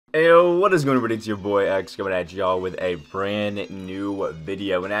Yo, what is going on, everybody? It's your boy X coming at y'all with a brand new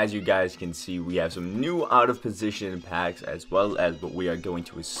video, and as you guys can see, we have some new out of position packs as well as what we are going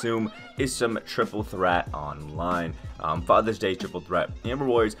to assume is some triple threat online. Father's Day triple threat Amber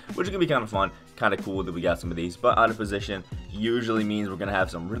Warriors, which is gonna be kind of fun, kind of cool that we got some of these. But out of position usually means we're gonna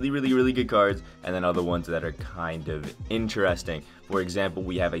have some really good cards, and then other ones that are kind of interesting. For example,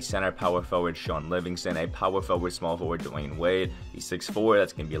 we have a center power forward Shaun Livingston, a power forward small forward Dwyane Wade. He's 6'4",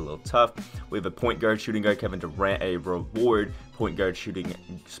 that's gonna be a little tough. We have a point guard shooting guard Kevin Durant, a reward point guard shooting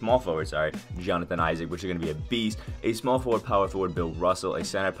small forward, Johnathan Isaac, which is going to be a beast. A small forward power forward Bill Russell, a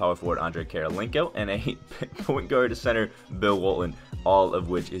center power forward Andrei Kirilenko, and a point guard center Bill Walton, all of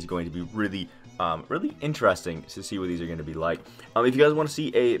which is going to be really interesting to see what these are going to be like. If you guys want to see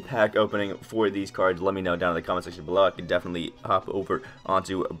a pack opening for these cards, let me know down in the comment section below. I could definitely hop over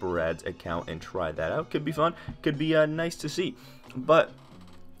onto Brad's account and try that out. Could be fun, could be nice to see. But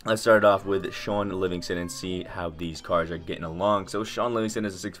let's start off with Shaun Livingston and see how these cards are getting along. So Shaun Livingston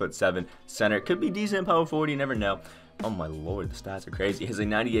is a 6'7" center. Could be decent power forward, you never know. Oh my lord, the stats are crazy. He has a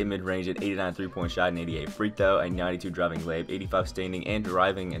 98 mid-range, an 89 3-point shot, an 88 free throw, a 92 driving layup, 85 standing and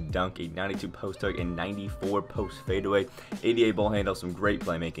driving and dunk, a 92 post hook, and 94 post fadeaway, 88 ball handle, some great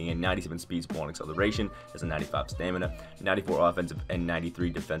playmaking, and 97 speed, ball and acceleration. Has a 95 stamina, 94 offensive and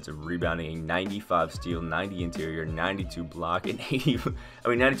 93 defensive rebounding, a 95 steal, 90 interior, 92 block, and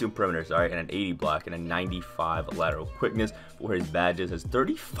 92 perimeter, and an 80 block, and a 95 lateral quickness. For his badges, has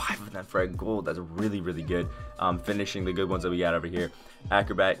 35 of them for a gold. That's really good. Finishing the good ones that we got over here: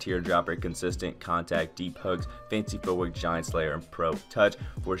 acrobat, teardropper, consistent, contact, deep hooks, fancy footwork, giant slayer, and pro touch.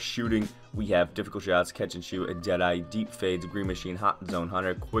 For shooting, we have difficult shots, catch and shoot, a deadeye, deep fades, green machine, hot zone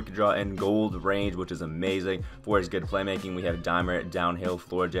hunter, quick draw, and gold range, which is amazing. For his good playmaking, we have dimer, downhill,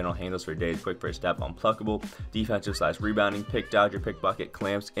 floor general, handles for days, quick first step, unpluckable, defensive / rebounding, pick dodger, pickpocket,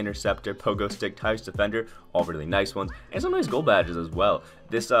 clamps, interceptor, pogo stick, tice defender, all really nice ones, and some nice gold badges as well.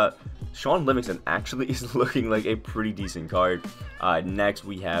 This Shaun Livingston actually is looking like a pretty decent card. Next,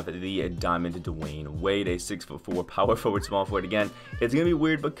 we have the diamond Dwyane Wade, a 6'4" power forward, small forward. Again, it's gonna be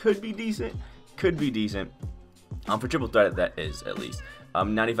weird, but could be decent. Could be decent. For triple threat, that is at least.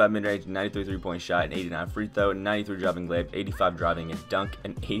 95 mid-range, 93 3-point shot, an 89 free throw, 93 driving layup, 85 driving and dunk,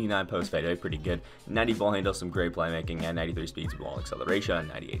 and 89 post fadeaway, pretty good. 90 ball handle, some great playmaking, and 93 speed, ball acceleration, and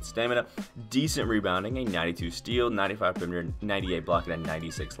 98 stamina. Decent rebounding, a 92 steal, 95 perimeter, 98 block, and a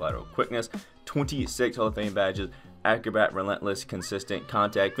 96 lateral quickness. 26 Hall of Fame badges. Acrobat, relentless, consistent,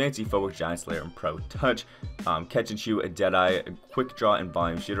 contact, fancy footwork, giant slayer, and pro touch. Catch and shoot, a deadeye, a quick draw, and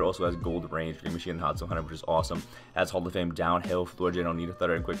volume shooter. Also has gold range, green machine, and hot zone hunter, which is awesome. Has Hall of Fame, downhill, floor general, needle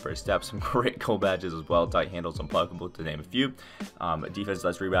threader, and quick first step. Some great gold badges as well. Tight handles, unpluckable, to name a few. Defense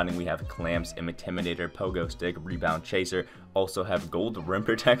less rebounding, we have clamps, intimidator, pogo stick, rebound chaser. Also have gold rim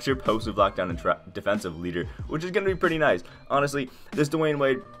protector, postive lockdown, and defensive leader, which is going to be pretty nice. Honestly, this Dwyane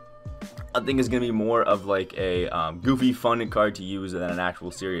Wade, I think it's going to be more of like a goofy, fun card to use than an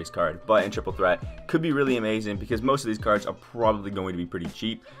actual serious card. But in triple threat, could be really amazing because most of these cards are probably going to be pretty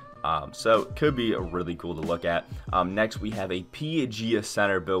cheap. So it could be really cool to look at. Next, we have a PG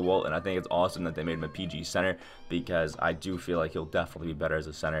center, Bill Walton. I think it's awesome that they made him a PG center because I do feel like he'll definitely be better as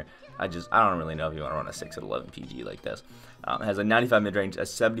a center. I don't really know if you want to run a 6'11" PG like this. Has a 95 mid-range, a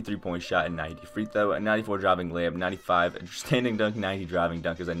 73-point shot, and 90 free throw, a 94 driving layup, 95 standing dunk, 90 driving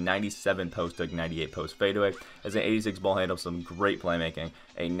dunk, has a 97 post hook, 98 post fadeaway, has an 86 ball handle, some great playmaking,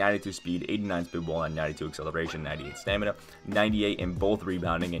 a 92 speed, 89 speed ball, and 92 acceleration, 98 stamina, 98 in both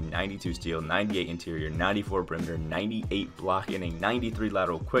rebounding, and 92 steal, 98 interior, 94 perimeter, 98 block, and a 93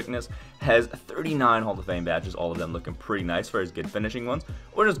 lateral quickness. Has 39 Hall of Fame badges, all of them looking pretty nice for his good finishing ones,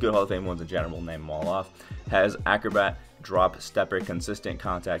 or just good Hall of Fame ones in general. We'll name them all off. Has acrobat, drop, stepper, consistent,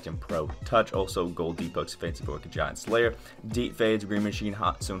 contact, and pro touch. Also gold deep hooks, fancy footwork, giant slayer, deep fades, green machine,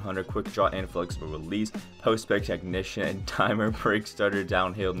 hot zone hunter, quick draw, and flexible release, post pick technician, and timer, break starter,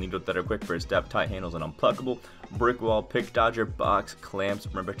 downhill, needle threader, quick first step, tight handles, and unpluckable, brick wall, pick dodger, box, clamps,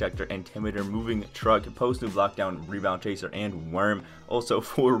 rim protector, intimidator, moving truck, post move, lockdown, rebound chaser, and worm. Also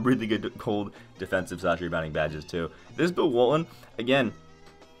 4 really good cold defensive / rebounding badges too. This Bill Walton, again,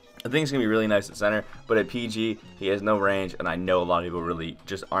 I think it's going to be really nice at center, but at PG, he has no range, and I know a lot of people really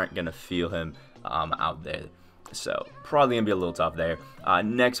just aren't going to feel him out there. So, probably going to be a little tough there.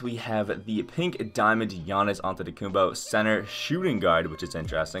 Next, we have the pink diamond Giannis Antetokounmpo center shooting guard, which is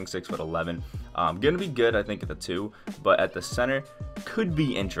interesting, 6'11". Going to be good, I think, at the 2, but at the center, could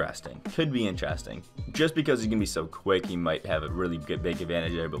be interesting. Just because he's going to be so quick, he might have a really good big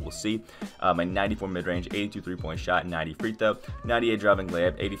advantage there, but we'll see. A 94 mid-range, 82 3-point shot, 90 free throw, 98 driving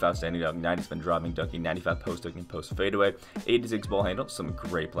layup, 85 standing dunk, 90 spin driving dunking, 95 post dunking, post fadeaway, 86 ball handle, some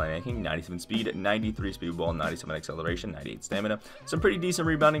great playmaking, 97 speed, 93 speed ball, 97 acceleration, 98 stamina, some pretty decent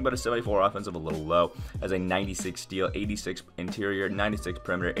rebounding, but a 74 offensive, a little low. Has a 96 steal, 86 interior, 96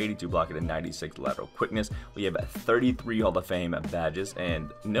 perimeter, 82 blocking, and 96 lateral quickness. We have 33 Hall of Fame badges,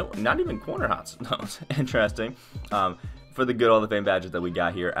 and no, not even corner hots. No, interesting. For the good Hall of Fame badges that we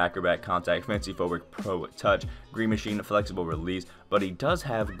got here: acrobat, contact, fancy forward, pro touch, green machine, flexible release. But he does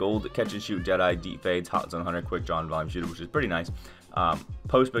have gold catch and shoot, Jedi, deep fades, hot zone hunter, quick draw, and volume shooter, which is pretty nice.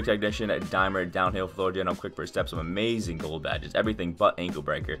 Post pick technician, dimer, downhill, floor general, quick first step, some amazing gold badges, everything but ankle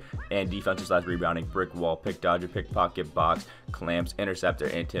breaker, and defensive slash rebounding, brick wall, pick dodger, pickpocket, box, clamps, interceptor,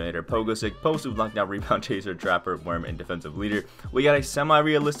 intimidator, pogo stick, post move, lockdown, rebound chaser, trapper, worm, and defensive leader. We got a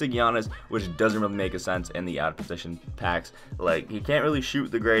semi-realistic Giannis, which doesn't really make a sense in the out of position packs. Like, he can't really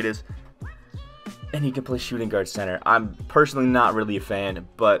shoot the greatest, and he can play shooting guard center. I'm personally not really a fan,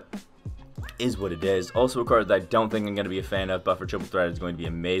 but is what it is. Also, a card that I don't think I'm going to be a fan of, but for triple threat is going to be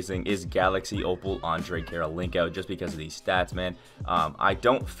amazing, is Galaxy Opal Andrei Kirilenko, just because of these stats, man. I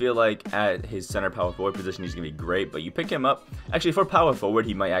don't feel like at his center power forward position he's going to be great, but you pick him up. Actually, for power forward,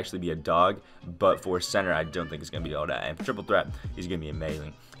 he might actually be a dog, but for center, I don't think it's going to be all that. And for triple threat, he's going to be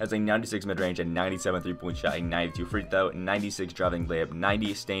amazing. Has a 96 mid-range, a 97 3-point shot, a 92 free throw, 96 driving layup,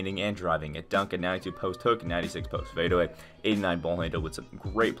 90 standing and driving, a dunk, a 92 post hook, 96 post fadeaway, 89 ball handle with some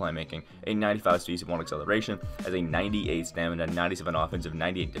great playmaking, a 95 speed, 1 acceleration, has a 98 stamina, 97 offensive,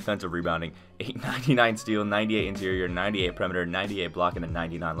 98 defensive rebounding, a 99 steal, 98 interior, 98 perimeter, 98 blocking, and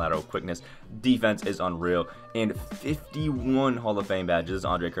 99 lateral quickness. Defense is unreal, and 51 Hall of Fame badges.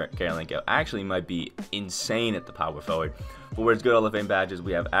 Andrei Kirilenko actually might be insane at the power forward. For where it's good Hall of Fame badges,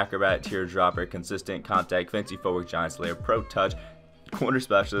 we have acrobat, teardropper, consistent, contact, fancy forward, giant slayer, pro touch, corner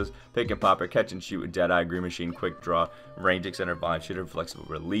specialist, pick and popper, catch and shoot, Jedi, green machine, quick draw, range extender, volume shooter, flexible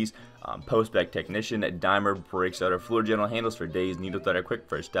release, post back technician, dimer, break starter, floor general, handles for days, needle threader, quick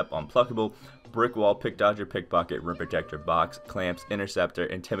first step, unpluckable, brick wall, pick dodger, pickpocket, rim protector, box, clamps, interceptor,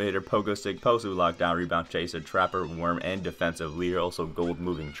 intimidator, pogo stick, post lockdown, rebound chaser, trapper, worm, and defensive leader. Also gold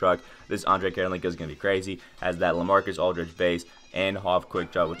moving truck. This Andrei Kirilenko is going to be crazy. Has that LaMarcus Aldridge base and Hoff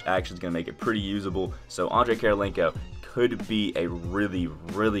quick draw, which actually is going to make it pretty usable. So Andrei Kirilenko could be a really,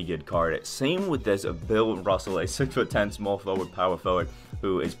 really good card. Same with this Bill Russell, a 6'10" small forward, power forward,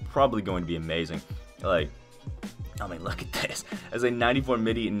 who is probably going to be amazing. Like, I mean, look at this. Has a 94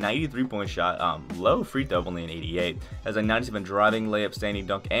 midi, 93-point shot, low free throw, only an 88. Has a 97 driving layup, standing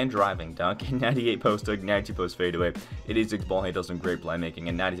dunk, and driving dunk. 98 post hook, 92 post fadeaway. 86 ball handle, some great playmaking,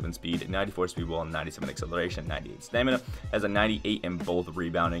 and 97 speed, 94 speed ball, and 97 acceleration, 98 stamina. Has a 98 in both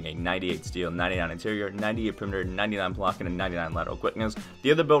rebounding, a 98 steal, 99 interior, 98 perimeter, 99 blocking, and 99 lateral quickness.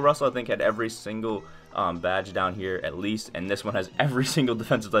 The other Bill Russell, I think, had every single badge down here at least, and this one has every single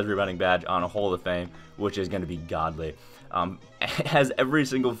defensive slash rebounding badge on a Hall of Fame, which is going to be godly. Has every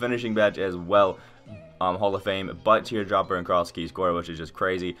single finishing badge as well, Hall of Fame, but teardropper and cross key scorer, which is just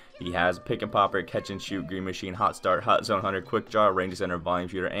crazy. He has pick and popper, catch and shoot, green machine, hot start, hot zone hunter, quick draw, range center, volume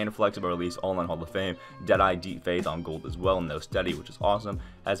shooter, and flexible release, all on Hall of Fame. Deadeye deep fades on gold as well, no steady, which is awesome.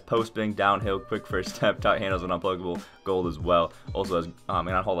 Has post spin, downhill, quick first step, tight handles, and unpluggable, gold as well. Also has on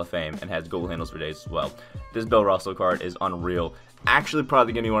Hall of Fame and has gold handles for days as well. This Bill Russell card is unreal. Actually,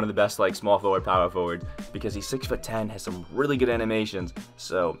 probably gonna be one of the best like small forward, power forwards, because he's 6'10", has some really good animations.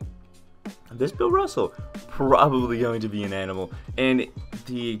 So this Bill Russell probably going to be an animal. And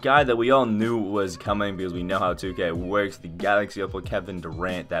the guy that we all knew was coming because we know how 2K works, the Galaxy Opal Kevin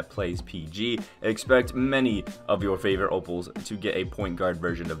Durant that plays PG. Expect many of your favorite Opals to get a point guard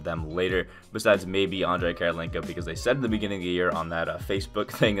version of them later, besides maybe Andrei Kirilenko, because they said at the beginning of the year on that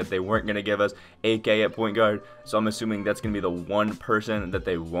Facebook thing that they weren't going to give us AK at point guard. So I'm assuming that's going to be the one person that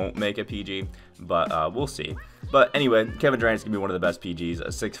they won't make a PG, but we'll see. But anyway, Kevin Durant is going to be one of the best PGs, a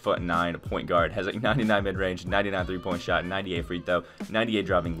 6'9" point guard, has a 99 mid-range, 99 3-point shot, 98 free throw, 98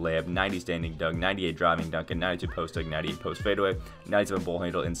 driving layup, 90 standing dunk, 98 driving dunk, and 92 post hook, 98 post fadeaway, 97 ball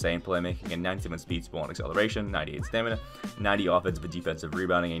handle, insane playmaking, and 97 speed, ball and acceleration, 98 stamina, 90 offensive and defensive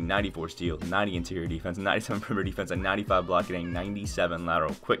rebounding, a 94 steal, 90 interior defense, 97 perimeter defense, and 95 blocking, and 97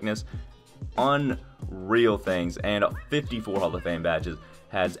 lateral quickness. Unreal things, and 54 Hall of Fame badges.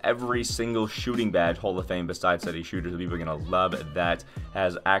 has every single shooting badge Hall of Fame besides steady shooters. People are going to love that.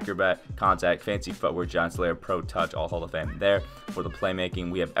 Has acrobat, contact, fancy footwork, giant slayer, pro touch, all Hall of Fame there. For the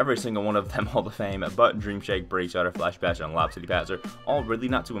playmaking, we have every single one of them Hall of Fame, but dream shake, break shutter, flash bash, and lob city passer, all really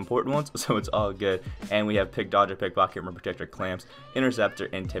not too important ones, so it's all good. And we have pick dodger, pickpocket, rim protector, clamps, interceptor,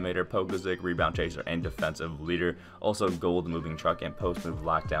 intimidator, pokezick, rebound chaser, and defensive leader. Also gold moving truck and post move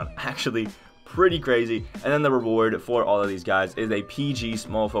lockdown. Actually pretty crazy. And then the reward for all of these guys is a PG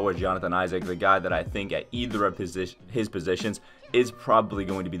small forward Jonathan Isaac, the guy that I think at either of his positions is probably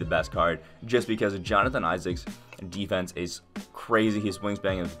going to be the best card, just because Jonathan Isaac's defense is crazy, his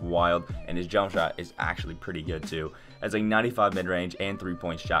wingspan is wild, and his jump shot is actually pretty good too. As a 95 mid-range and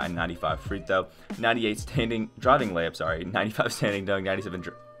 3-point shot and 95 free throw, 98 driving layup, 95 standing dunk, 97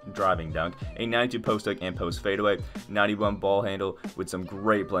 driving dunk, a 92 post hook and post fadeaway, 91 ball handle with some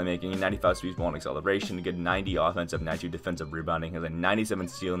great playmaking, 95 speed, ball and acceleration, a good 90 offensive, 92 defensive rebounding, has a 97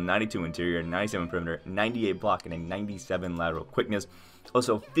 steal, 92 interior, 97 perimeter, 98 block, and a 97 lateral quickness.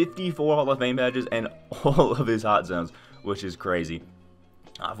 Also 54 Hall of Fame badges and all of his hot zones, which is crazy.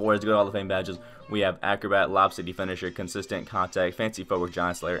 For his good Hall of Fame badges, we have acrobat, lob city finisher, consistent contact, fancy footwork,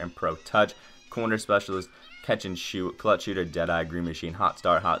 giant slayer, and pro touch, corner specialist, catch and shoot, clutch shooter, deadeye, green machine, hot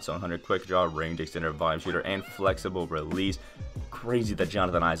start, hot zone hunter, quick draw, range extender, volume shooter, and flexible release. Crazy that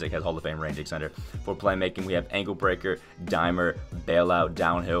Jonathan Isaac has Hall of Fame range extender. For playmaking, we have ankle breaker, dimer, bailout,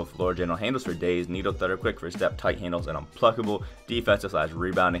 downhill, floor general, handles for days, needle threader, quick for step, tight handles, and unpluckable. Defensive /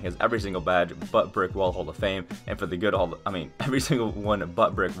 rebounding, has every single badge but brick wall Hall of Fame. And for the good every single one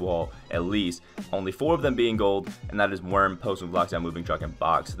but brick wall at least. Only 4 of them being gold, and that is worm, post move, lockdown, moving truck, and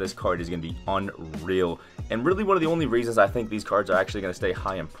box. This card is going to be unreal. And really one of the only reasons I think these cards are actually going to stay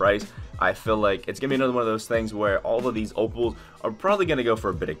high in price. I feel like it's going to be another one of those things where all of these opals are probably going to go for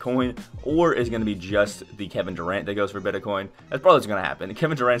a bit of coin, or is going to be just the Kevin Durant that goes for a bit of coin. That's probably what's going to happen.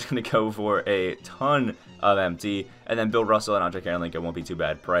 Kevin Durant's going to go for a ton of MT, and then Bill Russell and Andrei Kirilenko won't be too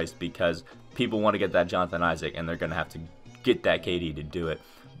bad priced because people want to get that Jonathan Isaac, and they're going to have to get that KD to do it.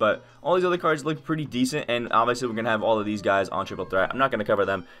 But all these other cards look pretty decent, and obviously we're going to have all of these guys on Triple Threat. I'm not going to cover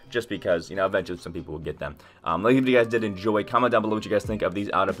them just because, you know, eventually some people will get them. Like if you guys did enjoy, comment down below what you guys think of these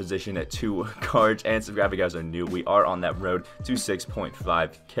out of position 2 cards, and subscribe if you guys are new. We are on that road to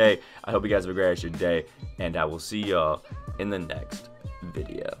 6.5K. I hope you guys have a great rest of your day, and I will see y'all in the next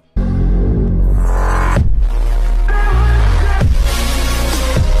video.